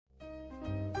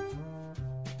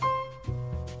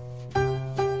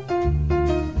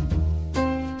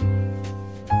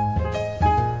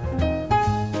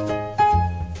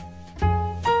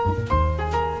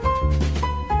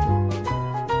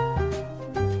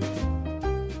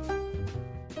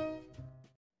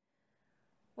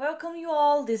welcome you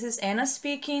all. This is Anna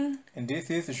speaking. And this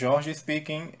is Jorge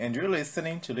speaking, and you're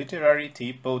listening to Literary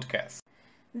Tea Podcast.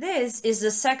 This is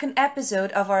the second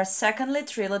episode of our second lit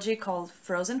trilogy called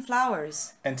Frozen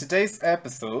Flowers. And today's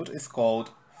episode is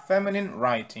called Feminine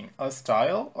Writing, a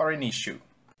Style or an Issue?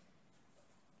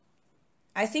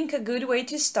 I think a good way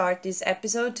to start this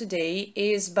episode today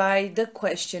is by the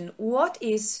question, what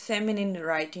is feminine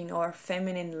writing or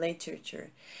feminine literature?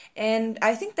 And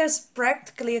I think there's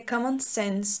practically a common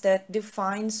sense that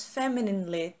defines feminine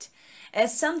lit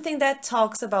as something that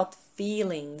talks about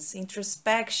feelings,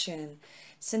 introspection,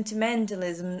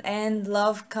 sentimentalism, and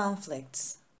love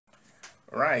conflicts.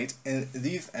 Right, and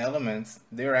these elements,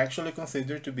 they're actually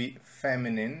considered to be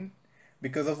feminine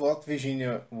because of what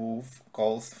Virginia Woolf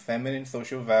calls feminine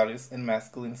social values and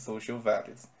masculine social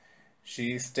values.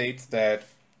 She states that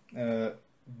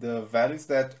the values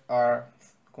that are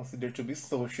considered to be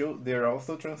social, they're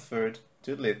also transferred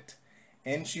to lit.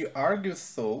 And she argues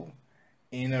so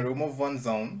in A Room of One's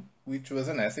Own, which was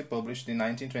an essay published in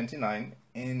 1929.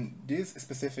 And this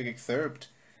specific excerpt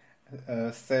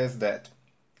says that,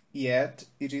 yet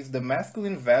it is the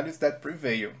masculine values that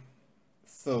prevail.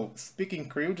 So, speaking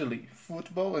crudely,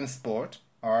 football and sport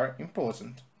are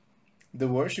important. The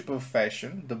worship of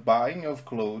fashion, the buying of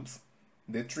clothes,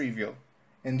 the trivial.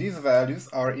 And these values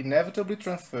are inevitably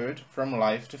transferred from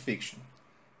life to fiction.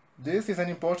 This is an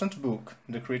important book,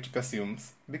 the critic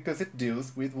assumes, because it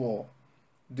deals with war.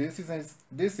 This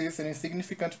is an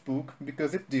insignificant book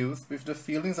because it deals with the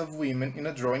feelings of women in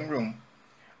a drawing room.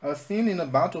 A scene in a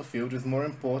battlefield is more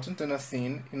important than a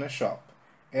scene in a shop.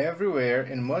 Everywhere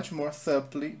and much more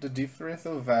subtly, the difference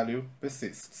of value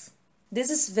persists. This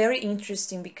is very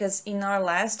interesting because in our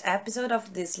last episode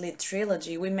of this lit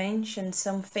trilogy, we mentioned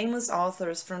some famous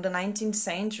authors from the 19th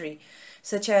century,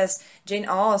 such as Jane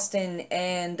Austen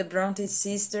and the Bronte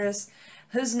sisters,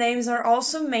 whose names are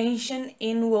also mentioned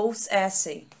in Woolf's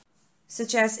essay,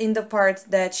 such as in the part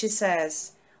that she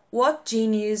says, "What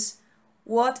genius,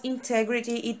 what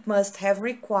integrity it must have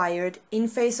required in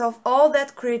face of all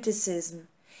that criticism,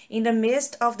 in the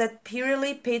midst of that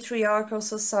purely patriarchal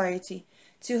society,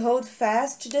 to hold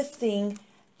fast to the thing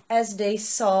as they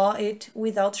saw it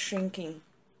without shrinking.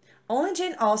 Only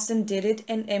Jane Austen did it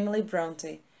and Emily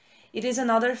Bronte. It is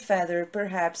another feather,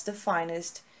 perhaps the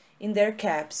finest, in their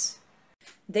caps.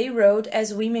 They wrote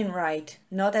as women write,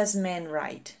 not as men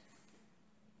write."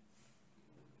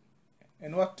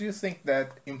 And what do you think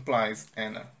that implies,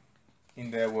 Anna,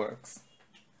 in their works?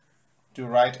 To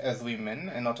write as women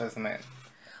and not as men?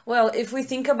 Well, if we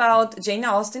think about Jane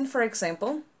Austen, for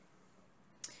example,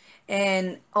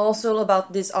 and also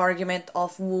about this argument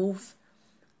of Woolf,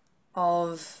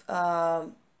 of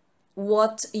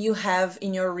what you have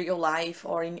in your real life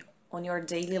or on your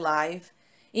daily life,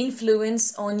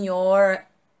 influence on your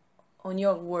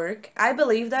work. I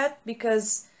believe that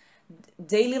because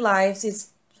daily lives is,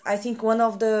 I think, one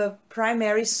of the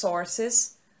primary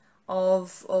sources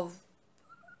of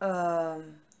a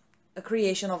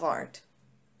creation of art,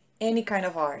 any kind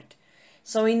of art.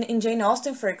 So in Jane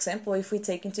Austen, for example, if we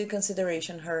take into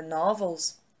consideration her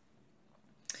novels,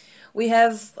 we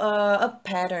have a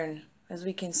pattern, as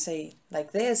we can say,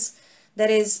 like this, that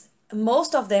is,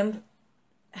 most of them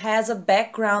has a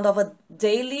background of a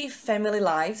daily family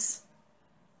lives.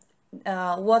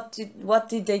 What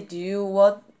did they do?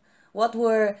 What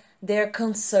were their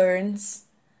concerns,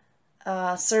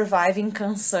 surviving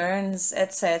concerns,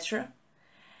 etc.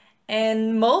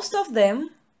 And most of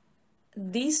them,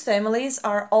 these families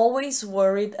are always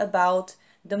worried about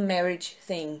the marriage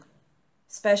thing,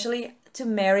 especially to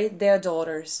marry their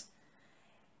daughters.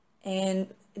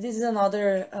 And this is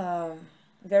another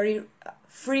very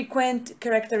frequent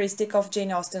characteristic of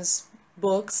Jane Austen's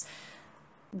books,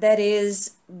 that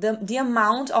is the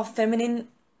amount of feminine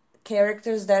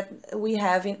characters that we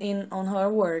have in on her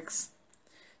works.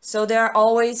 So they are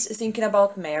always thinking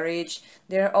about marriage,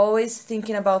 they're always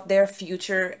thinking about their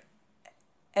future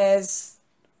as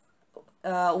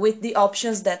with the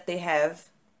options that they have,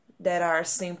 that are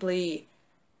simply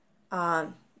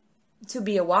to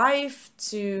be a wife,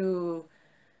 to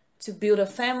build a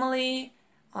family,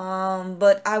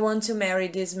 but I want to marry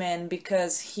this man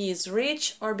because he is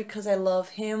rich or because I love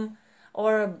him,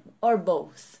 or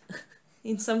both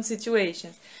in some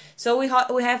situations. So we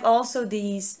have also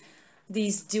these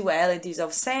dualities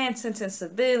of sense and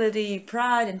sensibility,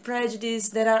 pride and prejudice,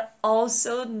 that are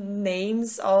also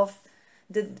names of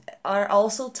are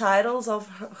also titles of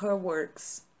her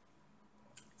works.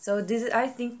 So I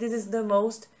think this is the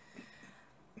most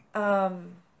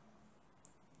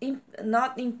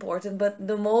not important, but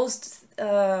the most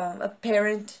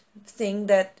apparent thing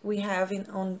that we have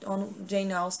on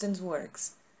Jane Austen's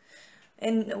works.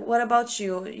 And what about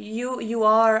you? You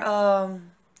are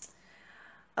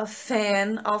a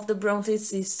fan of the Bronte I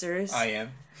sisters.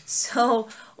 am. So,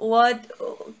 what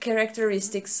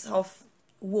characteristics of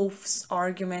Woolf's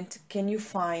argument can you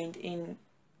find in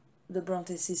the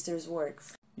Bronte sisters'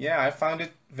 works? Yeah, I found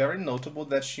it very notable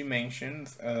that she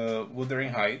mentions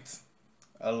Wuthering Heights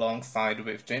alongside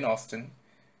with Jane Austen,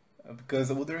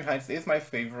 because Wuthering Heights is my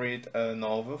favorite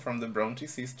novel from the Bronte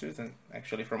sisters, and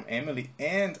actually from Emily,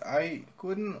 and I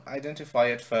couldn't identify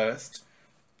at first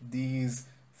these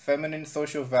feminine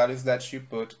social values that she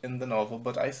put in the novel,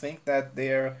 but I think that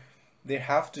they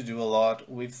have to do a lot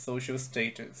with social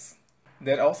status.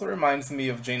 That also reminds me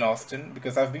of Jane Austen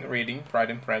because I've been reading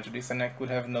Pride and Prejudice and I could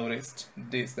have noticed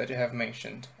this that you have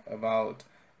mentioned about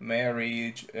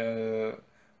marriage, the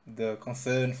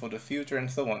concern for the future,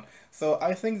 and so on. So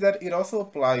I think that it also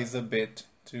applies a bit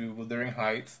to Wuthering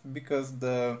Heights because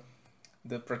the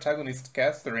protagonist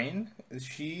Catherine,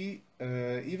 she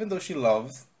even though she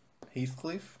loves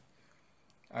Heathcliff,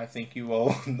 I think you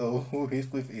all know who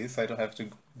Heathcliff is. I don't have to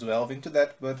delve into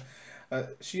that, but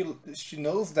she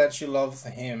knows that she loves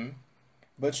him,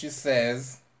 but she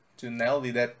says to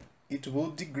Nellie that it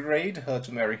will degrade her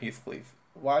to marry Heathcliff.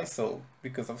 Why so?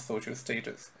 Because of social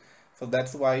status. So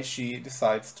that's why she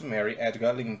decides to marry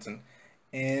Edgar Linton.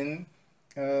 And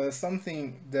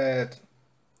something that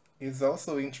is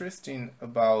also interesting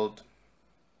about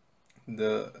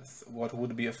the what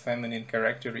would be a feminine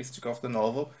characteristic of the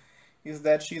novel is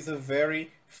that she's a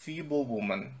very feeble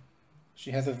woman.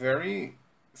 She has a very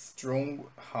strong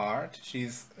heart.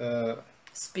 She's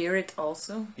Spirit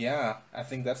also. yeah, I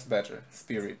think that's better.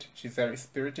 Spirit. She's very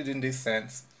spirited in this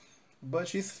sense, but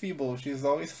she's feeble. She's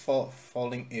always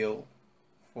falling ill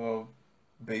for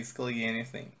basically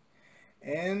anything.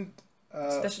 And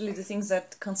Especially the things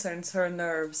that concerns her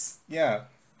nerves. yeah,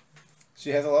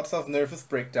 she has lots of nervous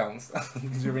breakdowns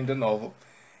during the novel.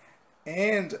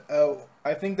 And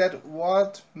I think that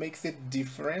what makes it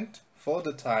different for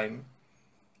the time,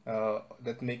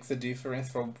 that makes a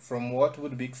difference from what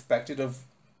would be expected of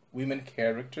women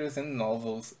characters in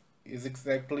novels, is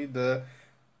exactly the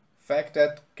fact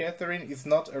that Catherine is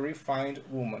not a refined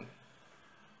woman.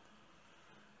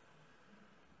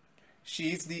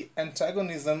 She is the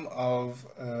antagonism of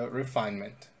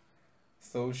refinement.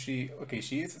 So she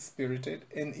is spirited,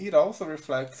 and it also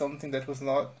reflects something that was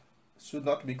not should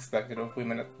not be expected of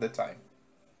women at the time.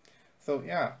 So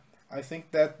yeah, I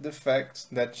think that the fact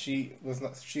that she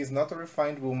is not a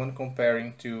refined woman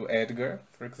comparing to Edgar,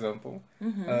 for example,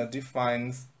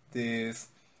 defines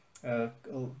uh,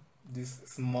 this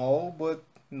small but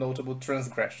notable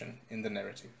transgression in the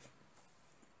narrative.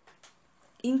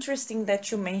 Interesting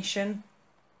that you mention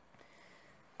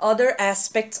other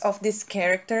aspects of this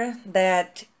character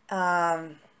that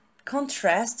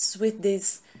contrasts with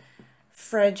this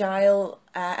fragile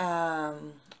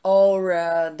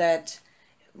aura that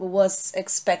was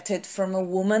expected from a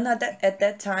woman at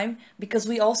that time, because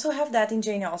we also have that in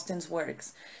Jane Austen's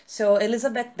works. So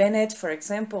Elizabeth Bennet, for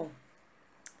example,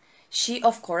 she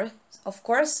of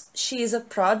course she is a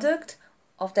product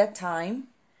of that time.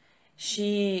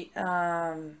 She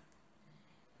doesn't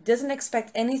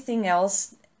expect anything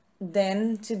else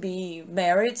than to be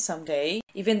married someday,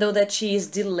 even though that she is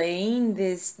delaying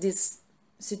this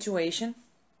situation.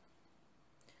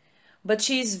 But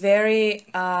she is very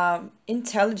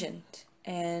intelligent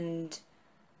and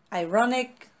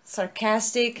ironic,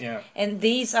 sarcastic, Yeah. and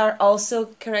these are also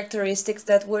characteristics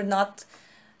that were not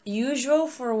usual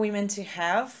for women to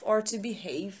have or to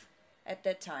behave at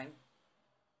that time.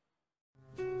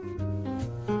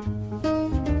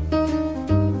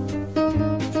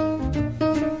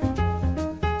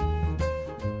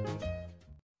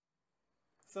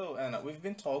 So Anna, we've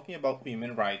been talking about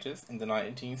women writers in the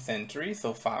 19th century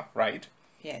so far, right?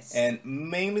 Yes. And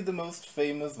mainly the most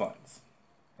famous ones,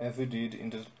 as we did in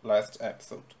the last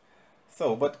episode.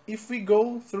 So, but if we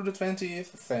go through the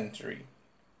 20th century,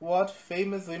 what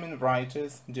famous women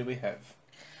writers do we have?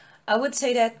 I would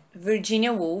say that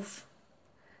Virginia Woolf,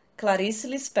 Clarice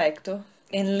Lispector,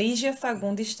 and Ligia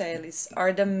Fagundes Telles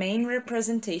are the main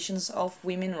representations of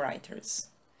women writers,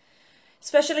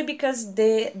 especially because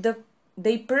they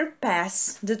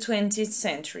perpass the 20th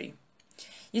century.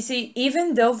 You see,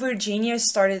 even though Virginia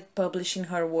started publishing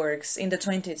her works in the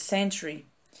 20th century,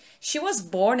 she was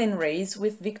born and raised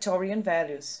with Victorian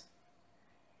values.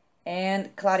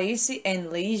 And Clarice and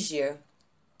Ligia,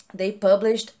 they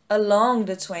published along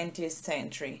the 20th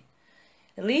century.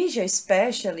 Ligia,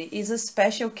 especially, is a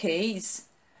special case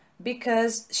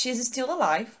because she's still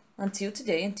alive until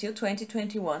today, until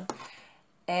 2021,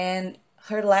 and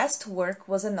her last work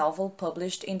was a novel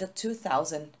published in the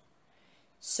 2000.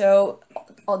 So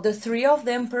the three of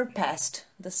them surpassed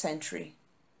the century.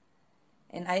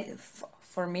 And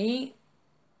for me,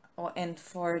 and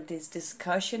for this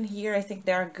discussion here, I think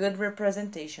they are good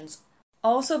representations.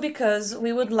 Also, because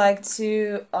we would like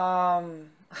to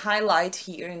highlight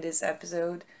here in this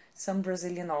episode some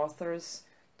Brazilian authors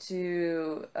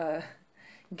to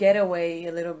get away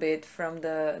a little bit from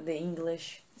the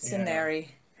English Yeah. scenario.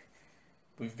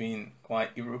 We've been quite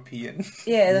European.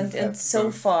 Yeah, this and so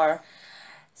episode. far.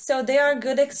 So they are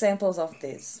good examples of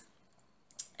this.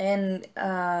 And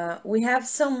we have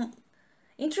some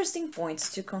interesting points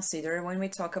to consider when we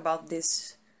talk about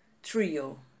this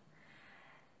trio.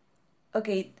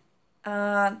 Okay,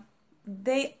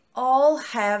 they all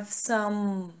have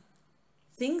some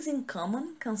things in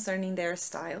common concerning their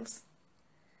styles,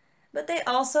 but they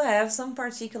also have some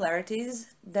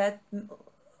particularities that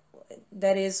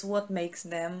is what makes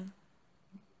them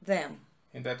them.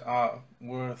 And that are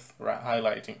worth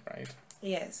highlighting, right?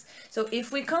 Yes. So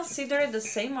if we consider the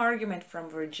same argument from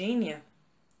Virginia,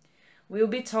 we'll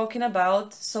be talking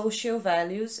about social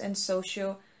values and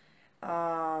social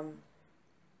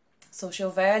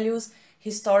values,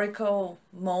 historical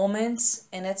moments,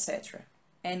 and etc.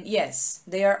 And yes,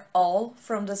 they are all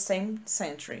from the same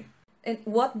century. And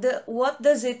what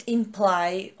does it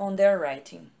imply on their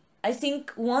writing? I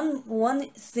think one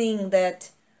thing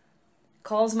that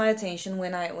calls my attention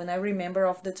when I remember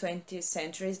of the 20th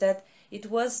century is that it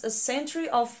was a century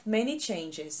of many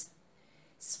changes,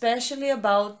 especially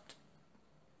about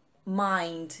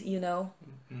mind, you know.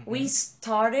 We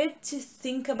started to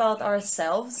think about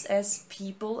ourselves as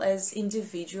people, as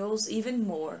individuals, even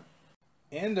more.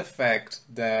 And the fact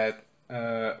that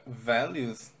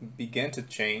values began to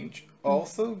change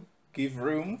also give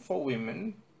room for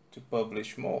women to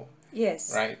publish more,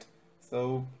 Yes. right?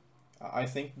 So I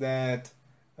think that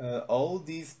all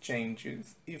these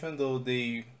changes, even though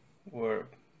they were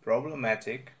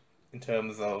problematic in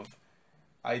terms of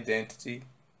identity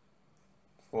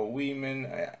for women,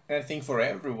 I think for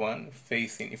everyone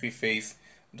facing, if we face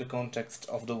the context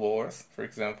of the wars, for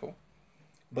example,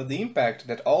 but the impact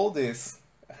that all this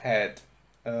had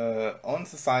on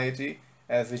society,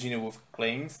 as Virginia Woolf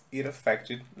claims, it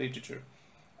affected literature.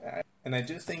 And I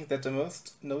do think that the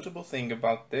most notable thing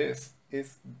about this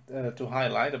is to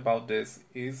highlight about this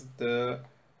is the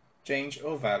change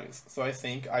of values. So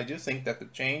I do think that the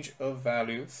change of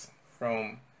values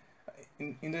from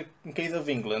in case of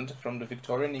England, from the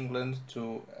Victorian England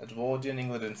to Edwardian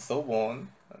England and so on,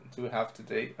 until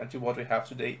what we have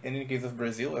today, and in the case of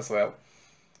Brazil as well,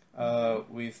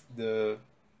 with the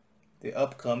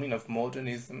upcoming of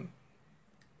modernism.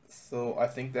 So I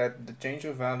think that the change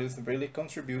of values really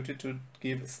contributed to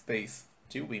give space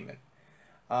to women.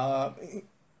 Uh,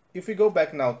 if we go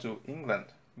back now to England,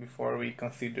 before we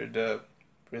consider the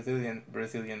Brazilian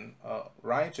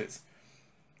writers,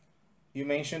 you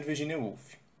mentioned Virginia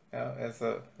Woolf as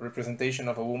a representation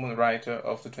of a woman writer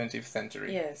of the 20th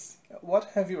century. Yes.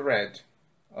 What have you read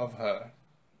of her?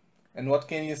 And what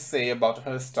can you say about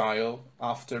her style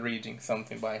after reading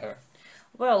something by her?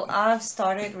 Well, I've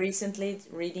started recently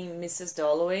reading Mrs.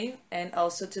 Dalloway and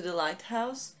also To the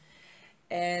Lighthouse.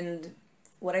 And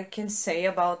what I can say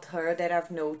about her that I've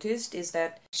noticed is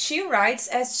that she writes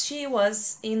as she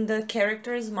was in the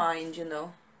character's mind, you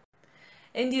know.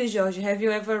 And you, George, have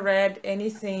you ever read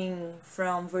anything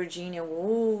from Virginia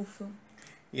Woolf?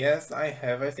 Yes, I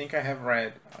have. I think I have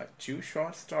read two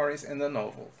short stories and a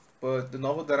novel. But the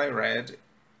novel that I read,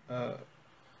 uh,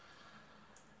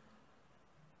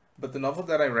 but the novel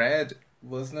that I read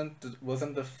wasn't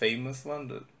the famous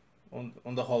one.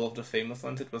 On the whole of the famous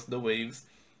ones, it was The Waves.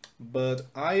 But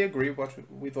I agree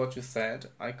with what you said.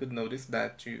 I could notice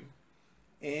that too,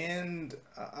 and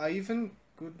I even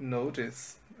could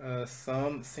notice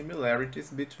some similarities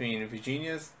between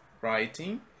Virginia's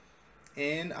writing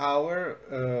and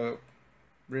our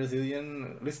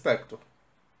Brazilian Lispector.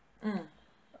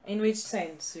 In which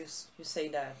sense you say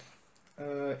that?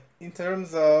 In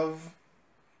terms of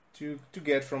to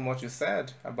get from what you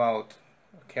said about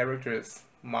characters'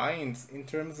 minds, in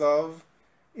terms of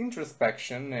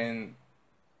introspection and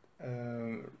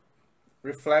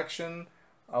reflection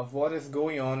of what is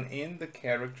going on in the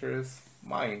characters'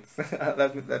 minds.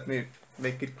 Let me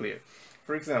make it clear.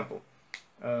 For example,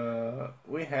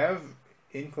 we have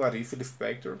in Clarice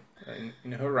Lispector,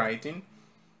 in her writing,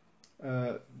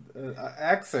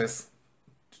 access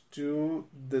to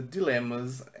the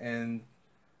dilemmas and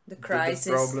The the crisis.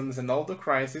 problems and all the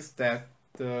crises that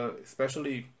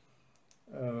especially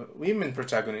women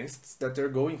protagonists that they're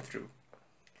going through.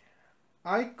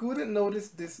 I couldn't notice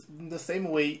this in the same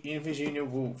way in Virginia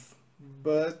Woolf,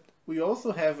 but we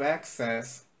also have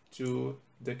access to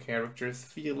the characters'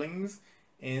 feelings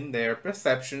and their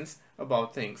perceptions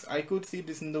about things. I could see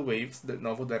this in The Waves, the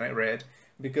novel that I read,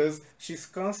 because she's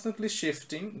constantly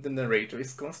shifting, the narrator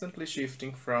is constantly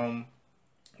shifting from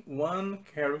one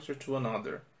character to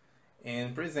another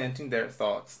and presenting their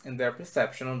thoughts and their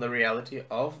perception on the reality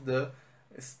of the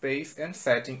space and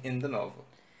setting in the novel.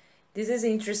 This is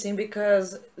interesting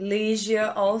because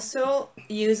Ligia also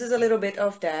uses a little bit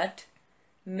of that,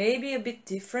 maybe a bit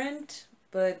different,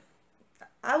 but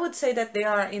I would say that they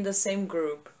are in the same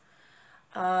group.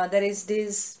 That is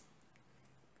this,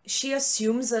 she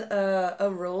assumes a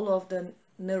role of the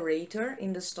narrator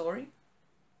in the story.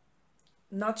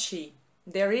 Not she.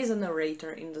 There is a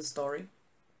narrator in the story.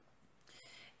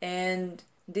 And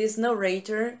this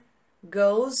narrator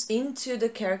goes into the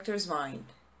character's mind.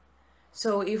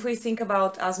 So if we think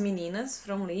about As Meninas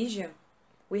from Ligia,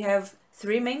 we have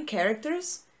three main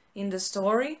characters in the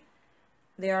story.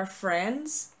 They are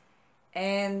friends,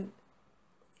 and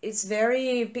it's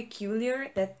very peculiar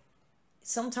that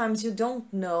sometimes you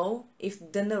don't know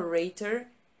if the narrator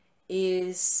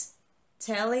is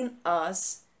telling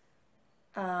us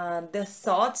the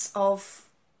thoughts of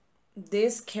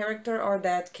this character or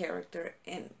that character.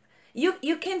 And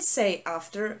you can say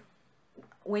after,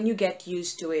 when you get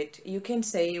used to it, you can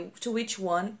say to which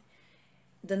one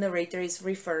the narrator is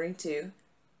referring to.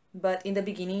 But in the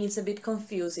beginning it's a bit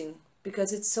confusing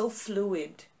because it's so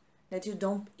fluid that you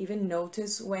don't even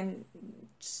notice when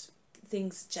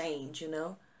things change, you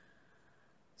know?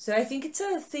 So I think it's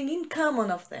a thing in common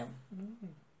of them.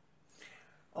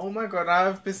 Oh my god,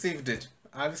 I've perceived it.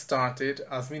 I've started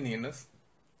As Meninas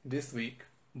this week,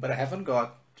 but I haven't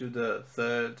got to the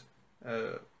third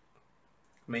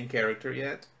main character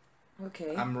yet.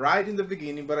 Okay. I'm right in the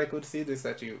beginning, but I could see this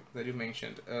that you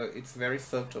mentioned. It's very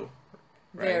subtle,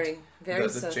 right? Very the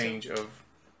subtle. change of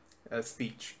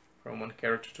speech from one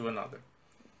character to another.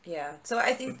 Yeah. So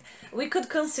I think we could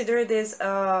consider this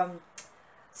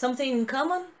something in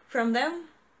common from them,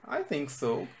 I think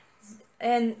so.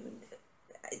 and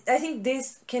I think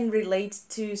this can relate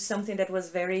to something that was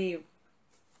very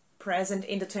present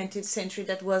in the 20th century,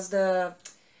 that was the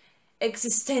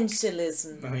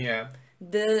existentialism, Oh yeah.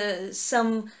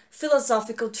 some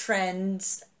philosophical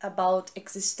trends about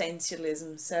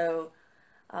existentialism. So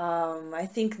I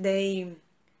think they,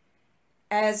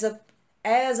 as a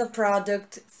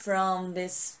product from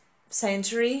this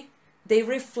century, they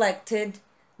reflected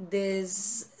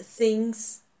these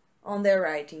things on their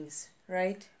writings,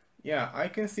 right? Yeah, I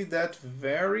can see that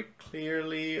very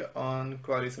clearly on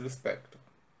Clarice Lispector.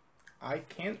 I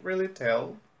can't really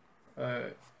tell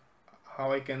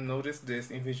how I can notice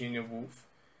this in Virginia Woolf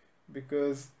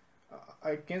because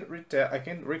I can't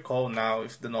recall now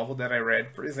if the novel that I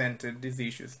read presented these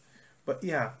issues. But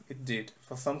yeah, it did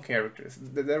for some characters.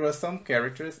 There were some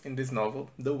characters in this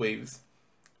novel, The Waves,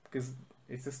 because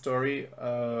it's a story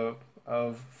of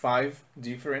five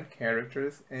different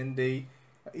characters, and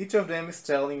each of them is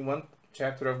telling one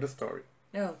chapter of the story.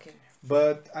 Okay.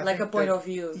 But I Like a think point that, of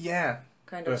view yeah,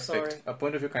 kind of perfect, story. a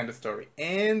point of view kind of story.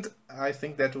 And I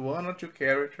think that one or two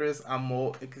characters are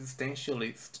more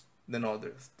existentialist than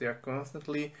others. They're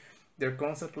constantly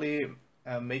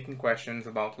making questions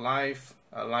about life,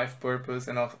 life purpose,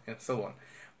 and so on.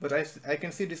 But I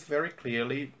can see this very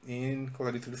clearly in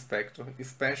Clarice Lispector,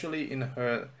 especially in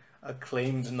her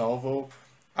acclaimed novel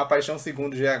A Paixão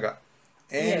Segundo GH.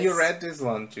 And you Yes. read this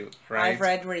one too, right? I've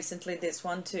read recently this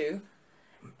one too,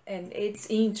 and it's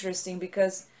interesting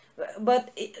because,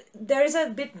 but there is a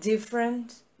bit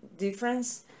difference,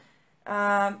 because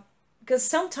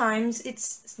sometimes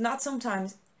it's not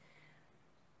sometimes.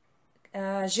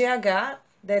 GH,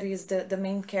 that is the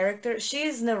main character, she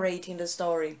is narrating the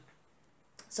story,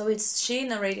 so it's she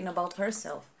narrating about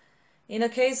herself. In the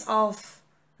case of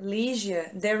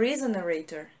Ligia, there is a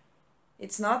narrator.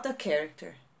 It's not the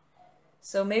character.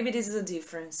 So maybe this is a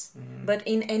difference. But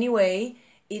in any way,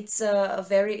 it's a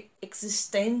very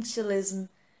existentialist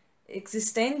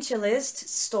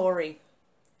story.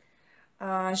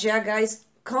 GH is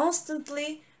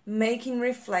constantly making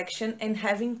reflection and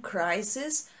having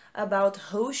crisis about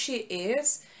who she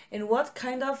is and what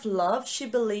kind of love she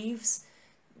believes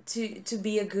to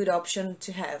be a good option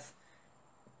to have.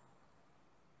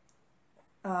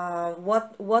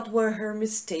 What were her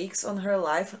mistakes on her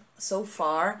life so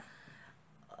far?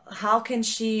 How can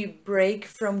she break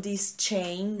from these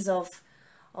chains of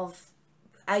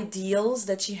ideals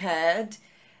that she had,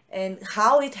 and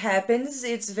how it happens?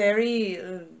 It's very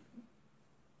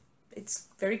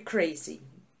crazy.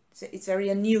 It's very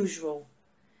unusual,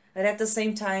 but at the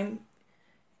same time,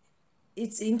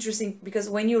 it's interesting because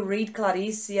when you read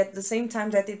Clarice, at the same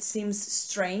time that it seems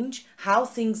strange how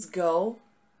things go,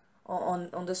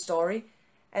 on the story.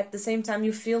 At the same time,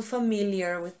 you feel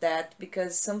familiar with that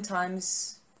because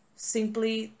sometimes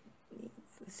simply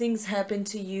things happen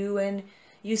to you and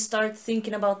you start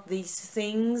thinking about these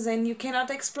things and you cannot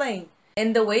explain.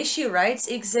 And the way she writes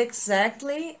is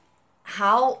exactly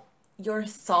how your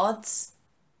thoughts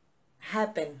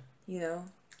happen, you know?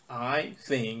 I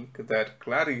think that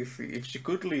Clarice, if she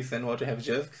could listen what I have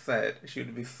just said, she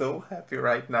would be so happy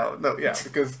right now. No, yeah,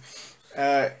 because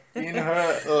in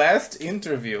her last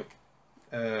interview,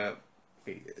 uh,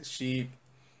 she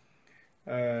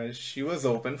she was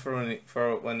open for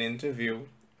an interview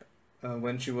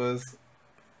when she was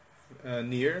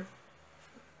near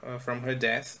from her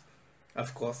death.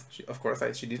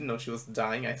 She didn't know she was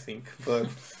dying, I think, but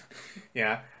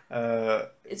yeah.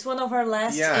 It's one of her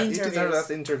last Yeah, interviews. it is her last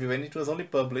interview, and it was only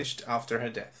published after her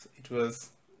death. It was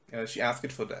she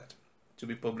asked for that to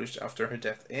be published after her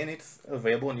death, and it's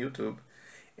available on YouTube.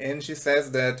 And she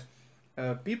says that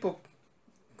people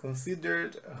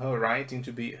considered her writing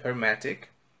to be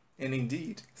hermetic, and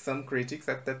indeed, some critics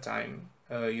at that time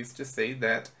used to say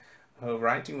that her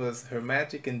writing was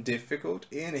hermetic and difficult.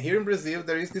 And here in Brazil,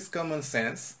 there is this common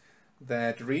sense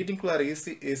that reading Clarice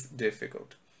is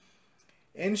difficult.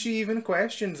 And she even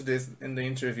questions this in the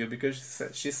interview because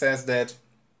she says that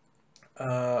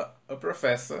a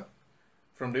professor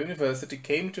from the university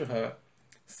came to her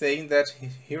saying that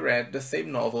he read the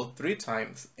same novel 3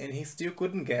 times and he still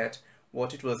couldn't get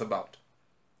what it was about.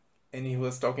 And he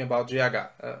was talking about GH,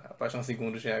 A Paixão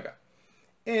Segundo GH.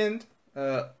 And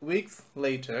weeks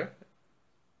later,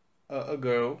 a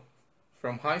girl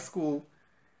from high school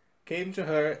came to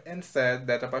her and said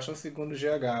that A Paixão Segundo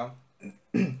GH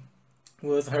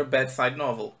was her bedside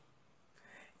novel.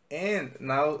 And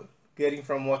now, getting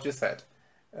from what you said,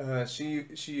 she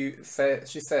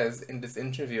says in this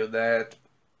interview that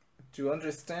to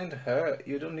understand her,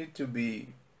 you don't need to be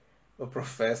a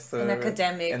professor,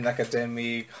 An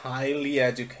academic, highly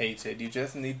educated. You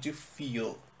just need to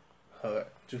feel her,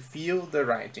 to feel the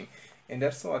writing, and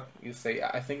that's what you say.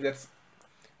 I think that's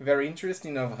very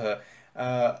interesting of her.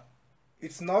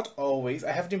 It's not always,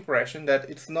 I have the impression that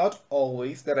it's not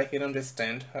always that I can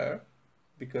understand her,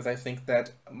 because I think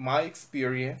that my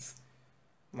experience,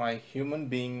 my human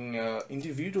being,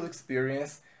 individual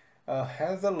experience,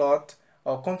 has a lot,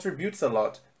 or contributes a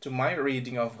lot to my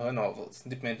reading of her novels,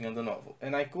 depending on the novel.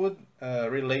 And I could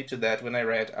relate to that when I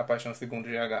read A Paixão Segundo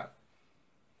GH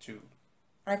too.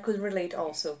 I could relate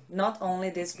also. Not only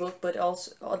this book, but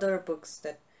also other books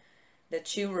that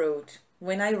she wrote.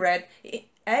 When I read,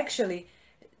 actually,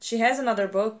 she has another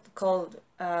book called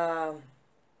Uma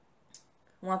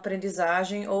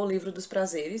Aprendizagem ou Livro dos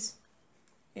Prazeres,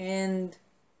 and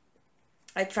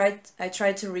I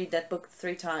tried to read that book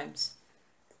 3 times,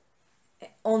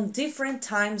 on different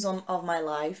times of my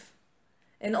life,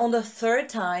 and on the 3rd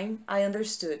time I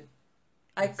understood.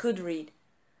 I could read.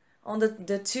 On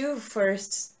the 2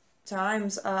 first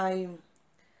times I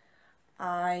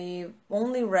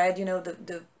only read,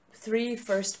 the 3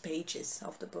 first pages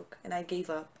of the book and I gave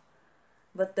up.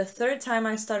 But the 3rd time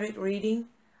I started reading,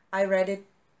 I read it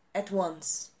at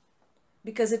once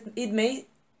because it made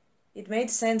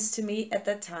sense to me at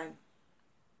that time.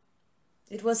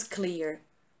 It was clear.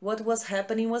 What was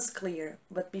happening was clear,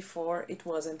 but before it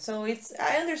wasn't. So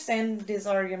I understand this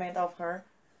argument of her.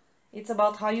 It's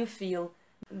about how you feel.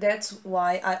 That's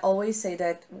why I always say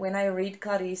that when I read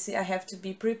Clarice, I have to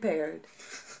be prepared.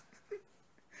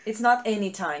 It's not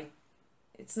any time.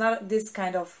 It's not this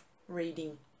kind of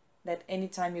reading that at any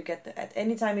time you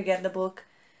get the book,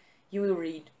 you will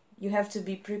read. You have to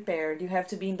be prepared. You have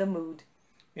to be in the mood.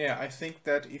 Yeah, I think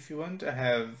that if you want to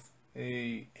have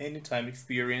a anytime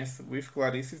experience with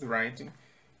Clarice's writing,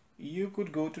 you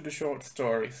could go to the short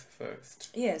stories first.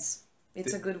 Yes,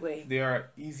 it's a good way. They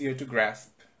are easier to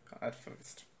grasp at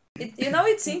first.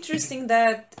 It's interesting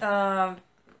that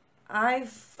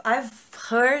I've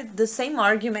heard the same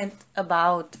argument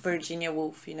about Virginia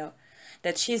Woolf,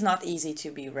 that she's not easy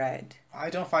to be read. I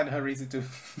don't find her easy to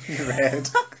be read.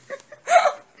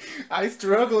 I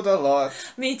struggled a lot.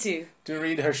 Me too. To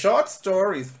read her short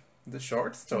stories. The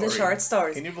short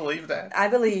stories. Can you believe that? I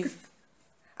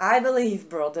believe,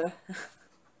 brother.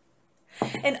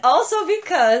 And also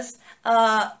because,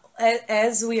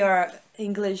 as we are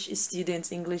English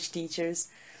students, English teachers,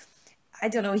 I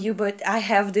don't know you, but I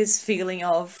have this feeling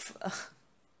of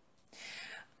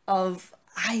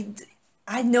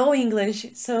I know English,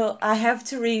 so I have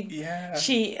to read. Yeah.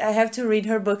 I have to read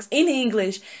her books in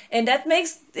English, and that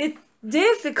makes it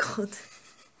difficult.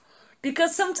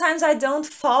 Because sometimes I don't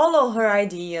follow her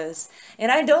ideas.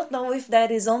 And I don't know if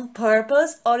that is on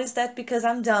purpose or is that because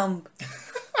I'm dumb.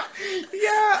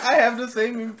 Yeah, I have the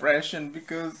same impression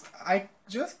because I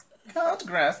just can't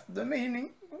grasp the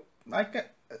meaning. I can,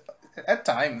 at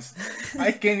times,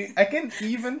 I can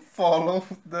even follow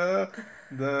the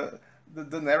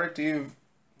the narrative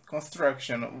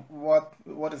construction.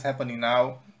 What is happening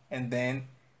now and then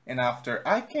and after?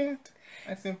 I can't.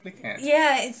 I simply can't.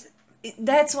 Yeah,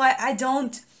 that's why I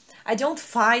don't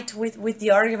fight with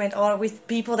the argument or with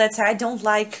people that say I don't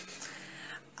like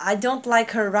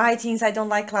her writings, I don't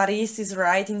like Clarice's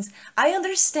writings. I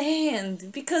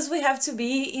understand because we have to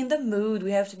be in the mood,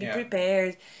 we have to be Yeah.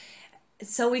 prepared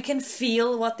so we can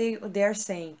feel what they're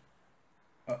saying.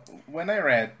 Uh, when I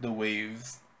read The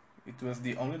Waves, it was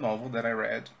the only novel that I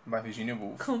read by Virginia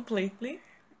Woolf. Completely.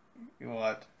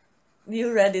 What?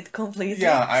 You read it Yeah, completely.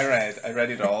 I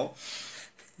read it all.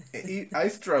 I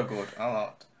struggled a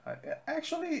lot.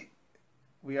 Actually,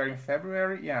 we are in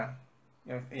February. Yeah,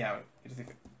 yeah.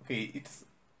 Okay. It's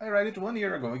I read it 1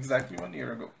 year ago, exactly 1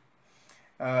 year ago.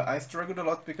 I struggled a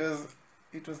lot because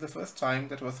it was the first time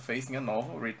that I was facing a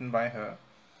novel written by her.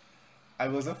 I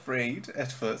was afraid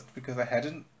at first because I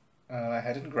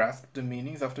hadn't grasped the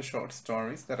meanings of the short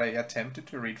stories that I attempted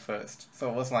to read first. So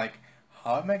I was like,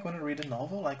 how am I going to read a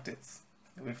novel like this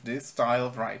with this style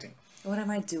of writing? What am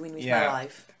I doing with my Yeah.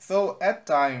 life? So at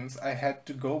times I had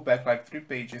to go back like 3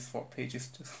 pages, 4 pages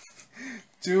to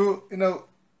to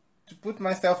to put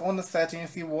myself on the setting and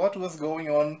see what was going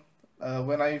on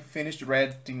when I finished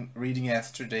reading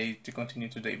yesterday to continue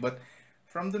today. But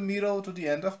from the middle to the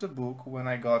end of the book, when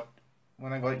I got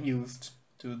used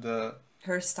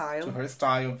Her to style. her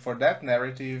style for that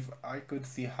narrative, I could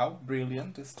see how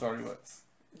brilliant the story was.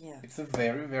 Yeah. It's a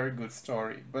very, very good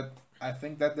story, but I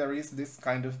think that there is this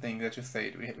kind of thing that you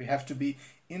said. We have to be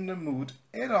in the mood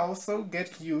and also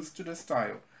get used to the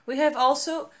style. We have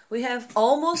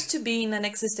almost to be in an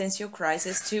existential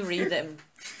crisis to read them.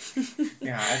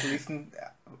 Yeah, at least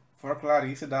for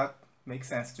Clarice, that makes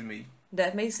sense to me.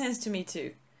 That makes sense to me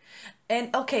too.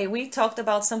 And okay, we talked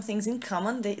about some things in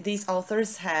common these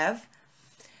authors have,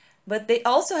 but they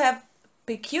also have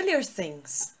peculiar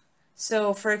things.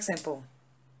 So, for example,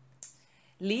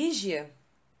 Ligia,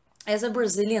 as a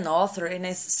Brazilian author, and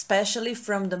especially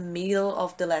from the middle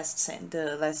of the last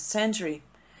century,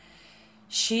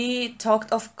 she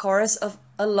talked, of course, of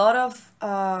a lot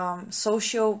of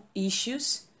social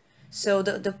issues. So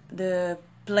the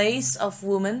place of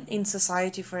women in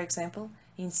society, for example,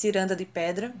 in Ciranda de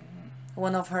Pedra,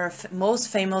 one of her most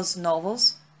famous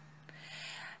novels.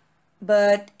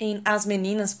 But in As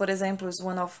Meninas, por exemplo, is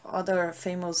one of other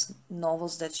famous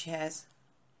novels that she has.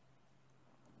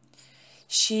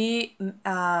 She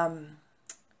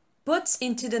puts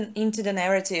into the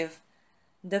narrative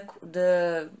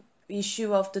the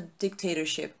issue of the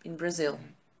dictatorship in Brazil,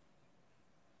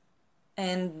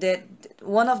 and that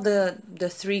one of the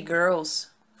three girls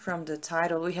from the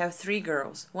title, we have three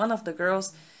girls. One of the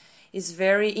girls is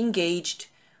very engaged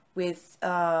with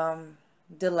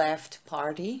the left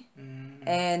party,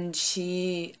 and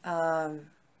she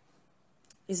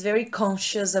is very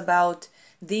conscious about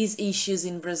these issues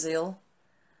in Brazil.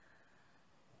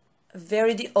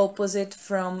 Very the opposite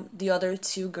from the other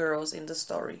two girls in the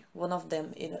story. One of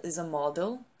them is a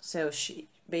model, so she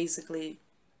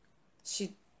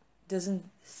doesn't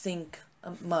think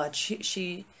much.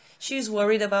 She's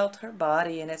worried about her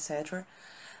body and etc.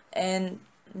 And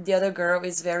the other girl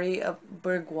is very a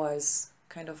bourgeois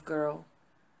kind of girl,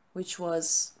 which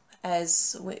was,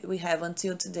 as we have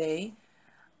until today,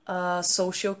 a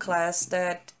social class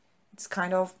that it's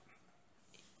kind of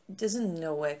doesn't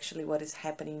know actually what is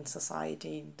happening in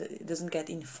society. It doesn't get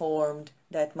informed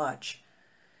that much.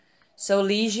 So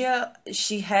Ligia,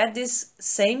 she had this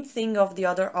same thing of the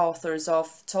other authors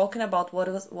of talking about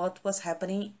what was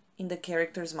happening in the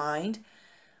character's mind,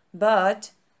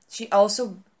 but she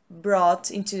also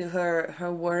brought into her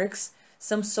works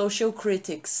some social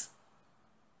critics.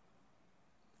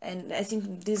 And I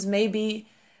think this may be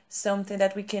something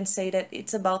that we can say that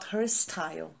it's about her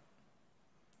style.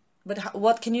 But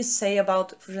what can you say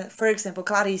about, for example,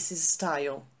 Clarice's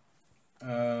style?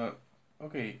 Uh,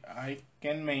 okay, I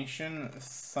can mention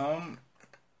some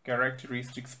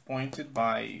characteristics pointed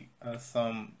by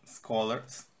some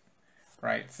scholars,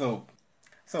 right? So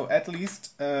at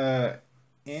least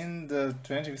in the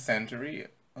 20th century,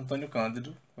 Antônio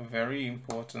Cândido, a very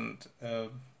important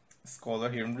scholar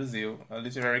here in Brazil, a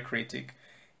literary critic,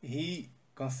 he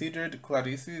considered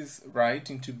Clarice's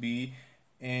writing to be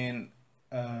an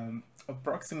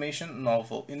approximation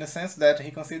novel in the sense that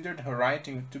he considered her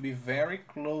writing to be very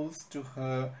close to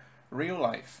her real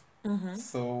life.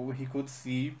 So he could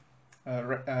see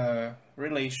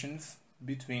relations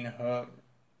between her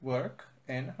work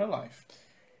and her life.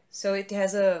 So it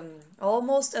has a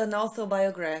almost an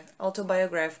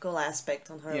autobiographical aspect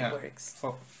on her Yeah, works.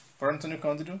 for Antonio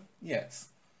Cândido, yes.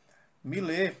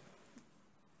 Millet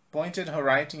pointed her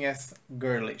writing as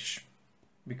girlish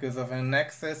because of an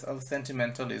excess of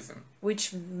sentimentalism.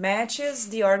 Which matches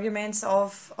the arguments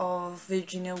of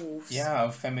Virginia Woolf's. Yeah,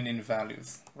 of feminine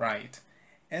values, right.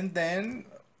 And then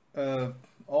uh,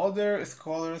 other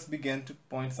scholars began to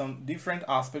point some different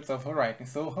aspects of her writing.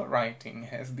 So her writing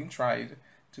has been tried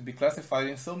to be classified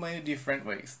in so many different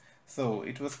ways. So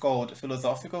it was called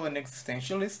philosophical and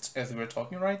existentialist, as we're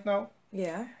talking right now.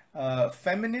 Yeah.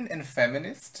 Feminine and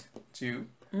feminist too.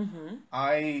 Mm-hmm.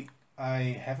 I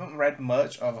haven't read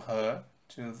much of her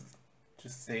to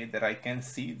say that I can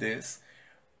see this,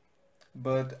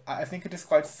 but I think it is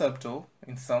quite subtle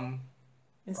in some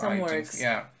In some writings. works.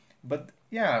 Yeah, but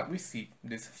yeah, we see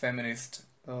this feminist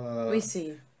We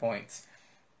see. points.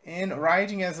 And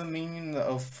writing as a meaning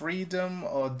of freedom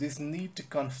or this need to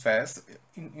confess.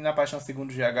 In A Paixão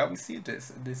Segundo GH, we see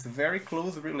this very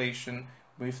close relation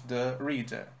with the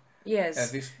reader. Yes.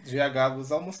 As if GH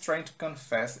was almost trying to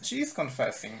confess. She is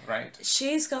confessing, right?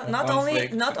 She's Her not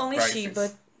conflict, not only she, crisis.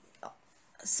 but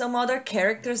some other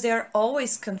characters, they are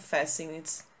always confessing.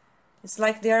 It's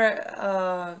like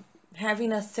they're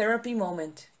having a therapy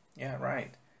moment. Yeah,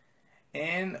 right.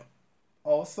 And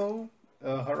also,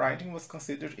 her writing is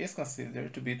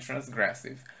considered to be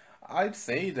transgressive. I'd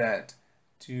say that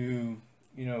to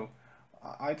you know,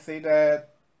 I'd say that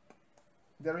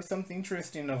there is something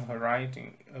interesting of her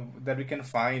writing that we can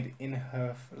find in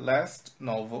her last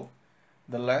novel,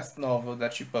 the last novel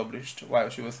that she published while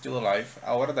she was still alive,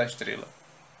 A Hora da Estrela.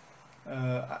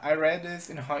 I read this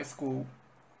in high school,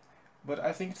 but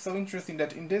I think it's so interesting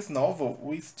that in this novel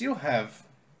we still have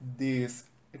this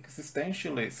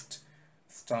existentialist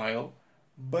style,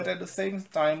 but at the same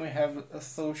time we have a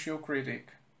social critic.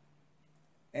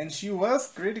 And she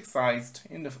was criticized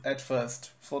at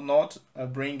first for not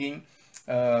bringing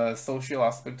social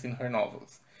aspects in her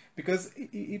novels, because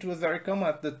it was very common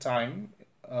at the time,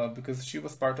 because she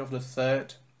was part of the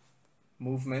third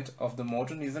movement of the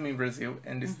modernism in Brazil,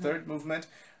 and this third movement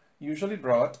usually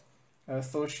brought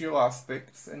social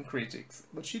aspects and critics,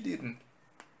 but she didn't,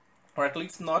 or at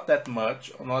least not that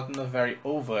much, or not in a very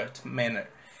overt manner.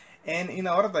 And in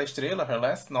A Hora da Estrela, her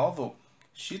last novel,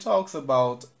 she talks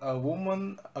about a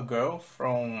woman, a girl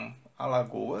from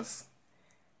Alagoas,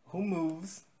 who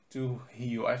moves to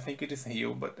Rio. I think it is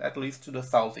Rio, but at least to the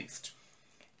southeast.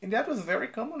 And that was very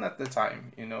common at the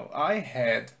time.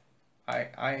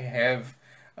 I have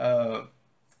uh,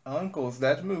 uncles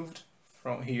that moved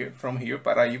from here,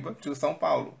 Paraíba, to São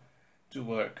Paulo to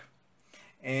work.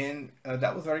 And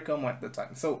that was very common at the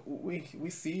time. So we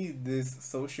see this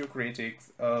social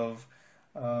critics of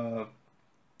uh,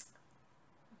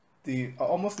 the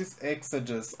almost this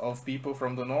exodus of people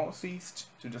from the northeast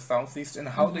to the southeast, and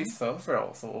how they suffer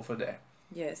also over there.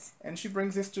 Yes. And she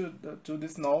brings this to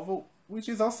this novel, which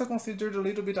is also considered a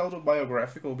little bit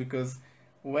autobiographical, because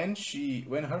when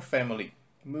her family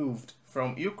moved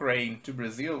from Ukraine to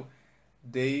Brazil,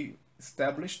 they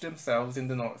established themselves in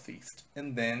the northeast,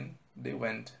 and then they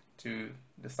went to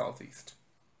the southeast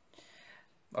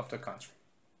of the country.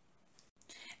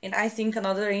 And I think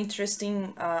another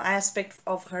interesting aspect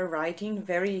of her writing,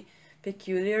 very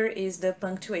peculiar, is the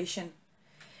punctuation.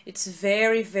 It's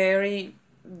very, very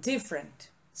different.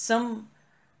 Some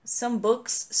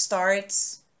books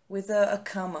starts with a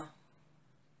comma,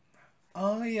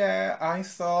 Oh yeah, I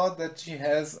saw that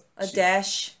a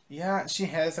dash. she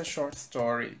has a short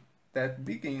story that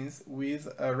begins with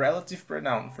a relative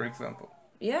pronoun, for example.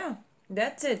 Yeah,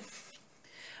 that's it.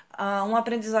 Uma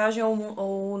aprendizagem ou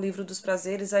o livro dos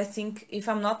prazeres, I think, if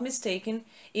I'm not mistaken,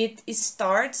 it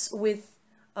starts with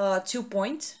a 2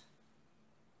 point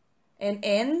and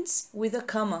ends with a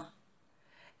comma.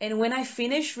 And when I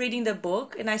finished reading the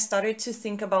book and I started to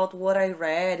think about what I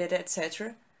read,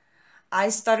 etc., I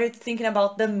started thinking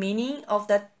about the meaning of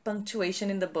that punctuation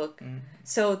in the book.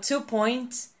 So 2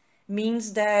 points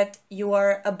means that you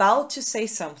are about to say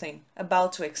something,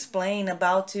 about to explain,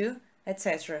 about to,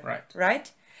 etc. Right.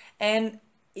 Right? And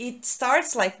it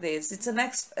starts like this. It's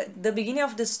the beginning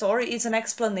of the story is an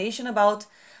explanation about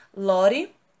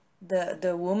Lori,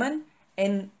 the woman,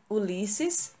 and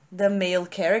Ulysses, the male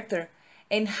character,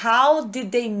 and how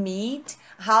did they meet?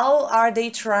 How are they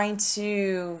trying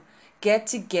to get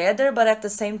together, but at the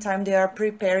same time they are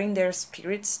preparing their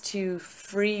spirits to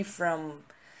free from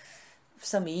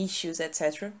some issues,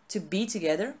 etc., to be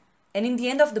together. And in the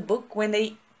end of the book, when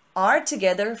they are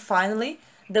together, finally,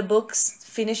 the book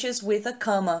finishes with a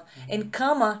comma. And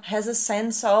comma has a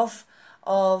sense of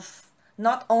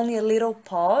not only a little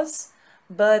pause,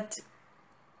 but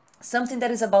something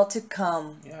that is about to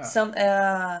come, Yeah. some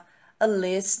a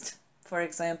list, for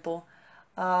example,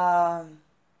 um,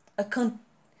 a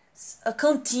a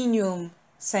continuum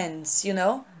sense, you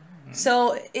know. Mhm.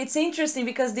 So it's interesting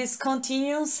because this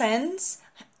continuum sense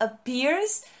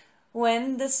appears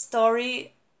when the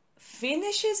story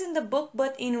finishes in the book,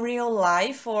 but in real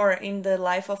life or in the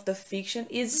life of the fiction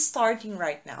is starting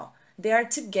right now. They are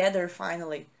together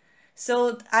finally.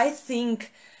 So I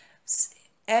think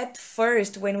at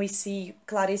first when we see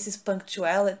Clarice's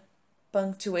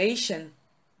punctuation,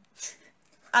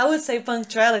 I would say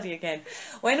punctuality again.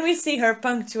 When we see her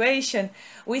punctuation,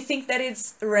 we think that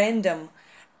it's random.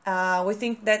 We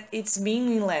think that it's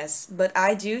meaningless. But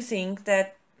I do think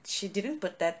that she didn't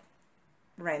put that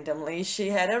randomly. She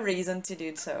had a reason to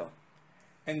do so.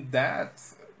 And that,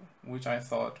 which I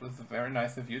thought was very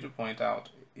nice of you to point out,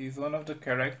 is one of the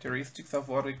characteristics of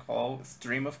what we call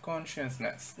stream of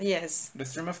consciousness. Yes. The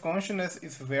stream of consciousness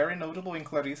is very notable in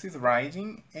Clarice's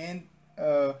writing, and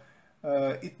uh,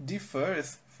 it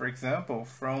differs, for example,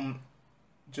 from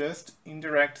just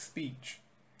indirect speech.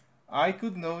 I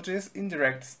could notice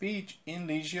indirect speech in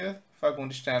Ligia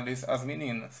Fagundes Telles As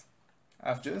Meninas.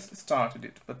 I've just started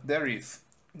it, but there is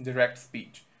indirect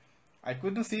speech. I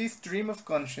couldn't see stream of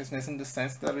consciousness in the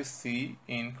sense that we see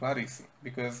in Clarice,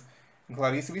 because in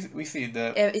Clarice we see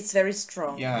the, It's very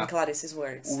strong in yeah, Clarice's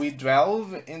words. we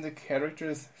delve in the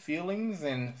character's feelings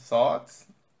and thoughts,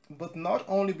 but not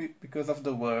only because of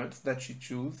the words that she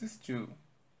chooses to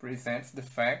present the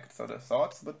facts or the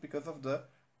thoughts, but because of the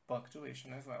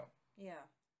punctuation as well. Yeah.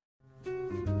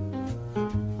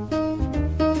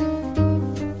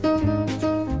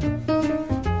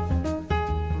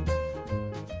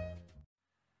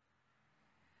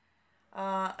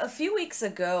 A few weeks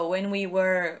ago, when we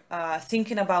were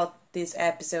thinking about this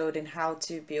episode and how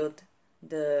to build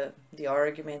the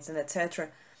arguments and etc.,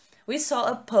 we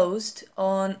saw a post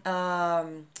on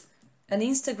an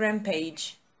Instagram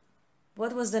page.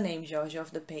 What was the name, Jorge,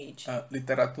 of the page?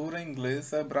 Literatura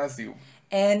Inglesa Brasil.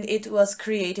 And it was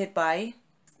created by.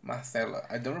 Marcela.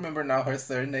 I don't remember now her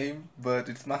surname, but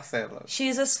it's Marcela.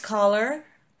 She's a scholar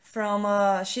from.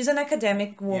 She's an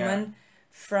academic Yeah, woman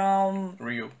from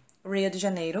Rio. Rio de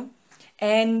Janeiro,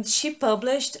 and she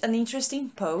published an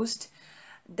interesting post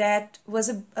that was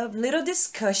a little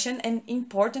discussion, an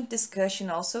important discussion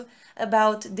also,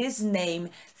 about this name,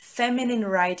 feminine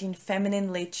writing,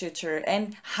 feminine literature,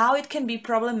 and how it can be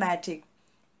problematic.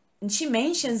 And she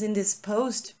mentions in this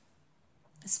post,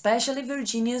 especially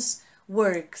Virginia's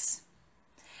works.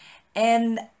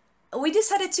 And we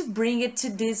decided to bring it to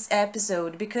this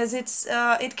episode because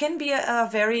it can be a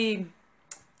very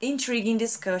intriguing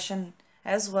discussion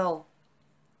as well.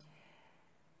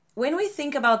 When we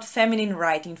think about feminine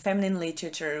writing, feminine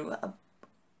literature,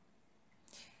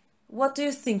 what do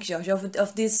you think, George,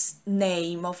 of this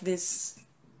name, of this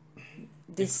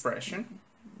Expression.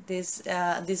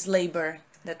 this labor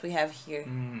that we have here?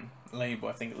 Label.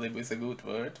 I think label is a good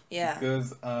word. Yeah.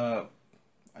 Because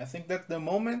I think that the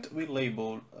moment we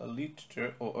label a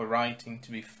literature or a writing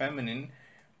to be feminine,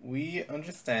 we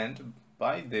understand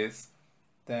by this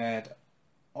that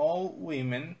all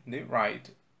women they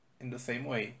write in the same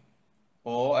way,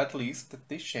 or at least that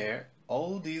they share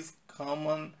all these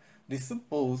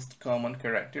supposed common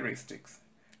characteristics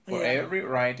for Yeah. every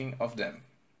writing of them.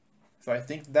 So I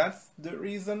think that's the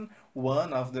reason,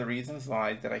 one of the reasons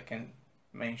why that I can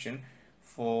mention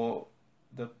for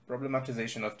the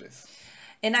problematization of this.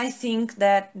 And I think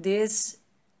that this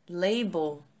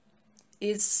label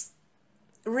is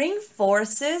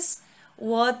reinforces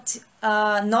what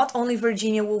not only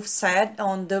Virginia Woolf said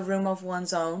on The Room of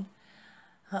One's Own,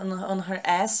 on her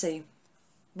essay,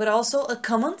 but also a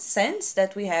common sense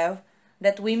that we have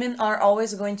that women are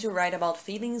always going to write about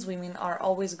feelings, women are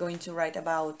always going to write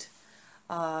about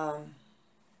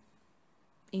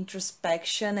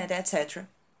introspection and etc.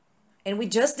 And we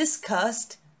just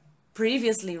discussed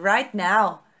previously, right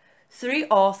now, three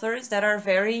authors that are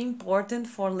very important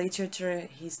for literature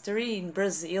history in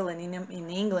Brazil and in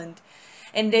England.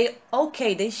 And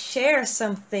they share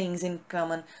some things in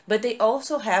common, but they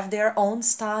also have their own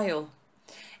style.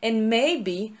 And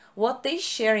maybe what they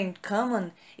share in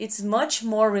common it's much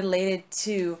more related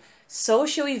to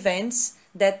social events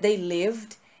that they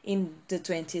lived in the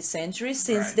 20th century,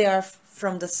 since Right. they are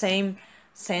from the same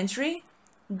century,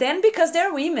 than because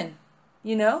they're women,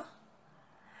 you know?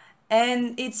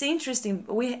 And it's interesting.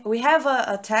 We have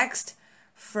a text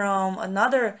from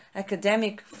another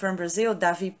academic from Brazil,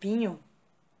 Davi Pinho,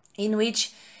 in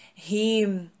which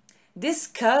he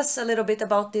discuss a little bit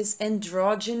about this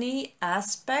androgyny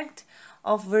aspect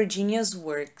of Virginia's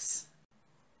works.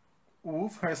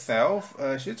 Woolf herself,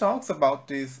 she talks about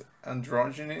this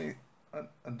androgynist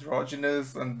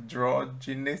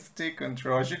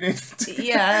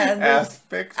Yeah, the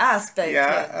aspect. aspect,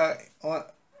 yeah. Yeah,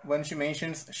 when she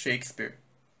mentions Shakespeare,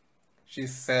 she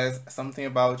says something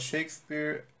about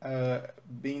Shakespeare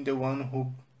being the one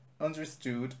who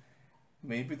understood,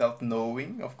 maybe without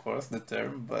knowing, of course, the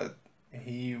term, but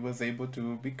he was able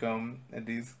to become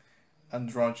this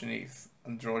androgynous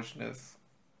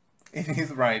in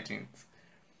his writings.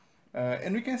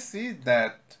 And we can see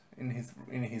that in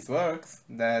his works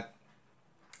that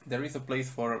there is a place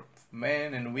for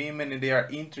men and women, and they are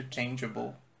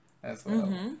interchangeable as well.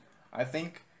 Mm-hmm. I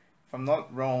think, if I'm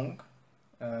not wrong,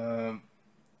 um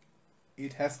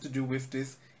it has to do with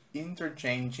this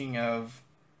interchanging of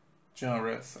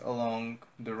genres along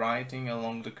the writing,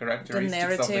 along the The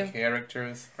characteristics of the narrative.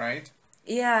 characters, right?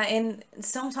 Yeah, and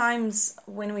sometimes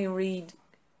when we read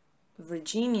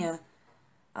Virginia,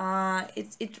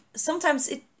 it sometimes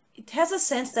it has a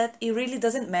sense that it really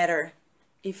doesn't matter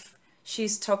if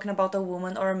she's talking about a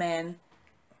woman or a man.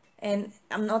 And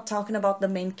I'm not talking about the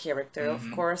main character, of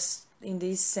Mm-hmm. course. In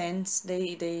this sense,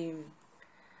 they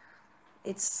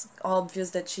it's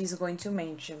obvious that she's going to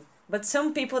mention. But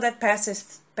some people that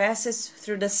passes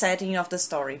through the setting of the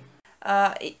story.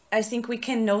 I think we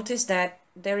can notice that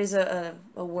there is a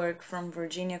work from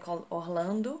Virginia called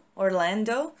Orlando,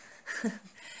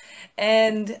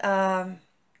 and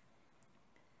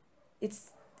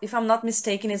it's, if I'm not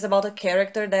mistaken, it's about a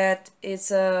character that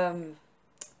is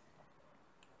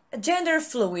gender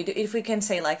fluid, if we can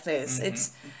say like this.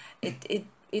 Mm-hmm.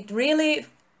 It really,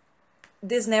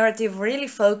 this narrative really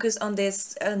focus on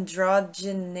this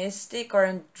androgynistic or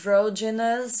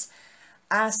androgynous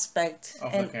aspect,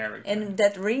 Of the character. and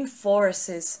that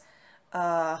reinforces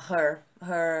her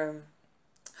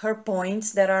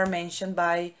points that are mentioned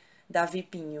by Davi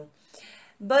Pinho.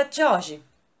 But Jorge,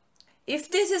 if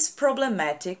this is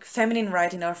problematic, feminine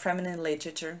writing or feminine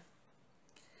literature,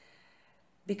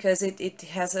 because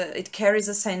it carries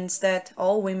a sense that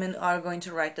all women are going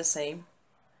to write the same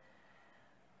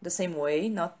way,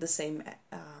 not the same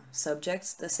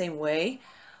subjects, the same way.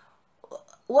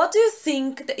 What do you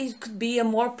think that it could be a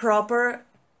more proper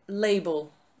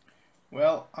label?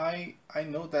 Well, I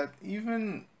know that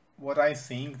even what I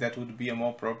think that would be a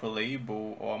more proper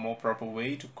label or a more proper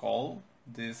way to call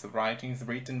these writings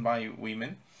written by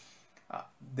women,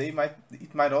 they might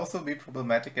it might also be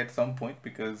problematic at some point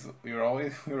because we're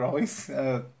always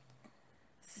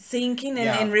Thinking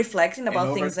yeah, and reflecting and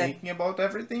about things that overthinking about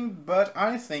everything. But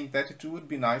I think that it would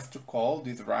be nice to call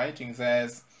these writings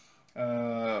as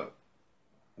uh,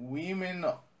 women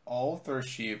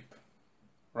authorship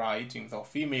writings or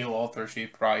female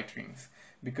authorship writings,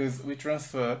 because we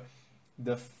transfer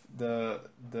the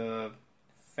the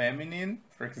feminine,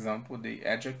 for example, the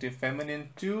adjective feminine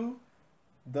to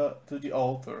the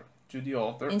author,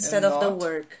 instead and of the not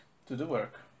work, to the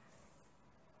work.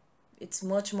 it's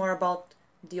much more about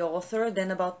the author than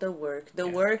about the work. The Yeah,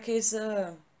 work is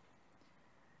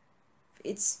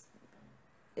it's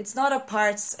it's not a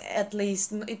part, at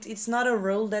least it's not a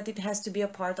rule that it has to be a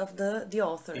part of the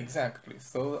author. exactly.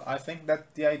 So I think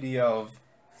that the idea of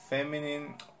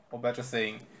feminine, or better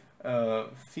saying,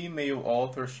 female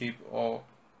authorship or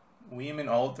women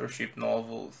authorship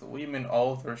novels, women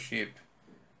authorship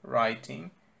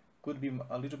writing could be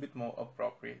a little bit more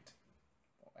appropriate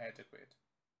or adequate.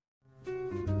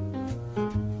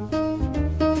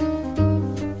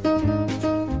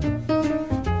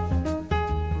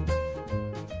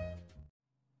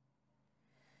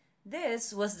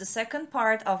 This was the second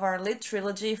part of our lit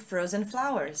trilogy Frozen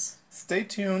Flowers, Stay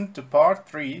tuned to part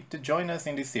 3 to join us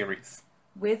in this series.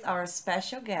 with our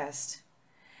special guest.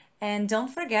 And don't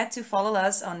forget to follow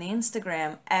us on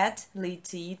Instagram at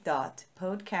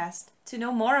lit.podcast to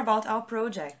know more about our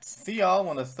projects. See y'all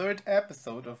on the third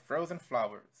episode of Frozen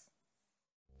Flowers.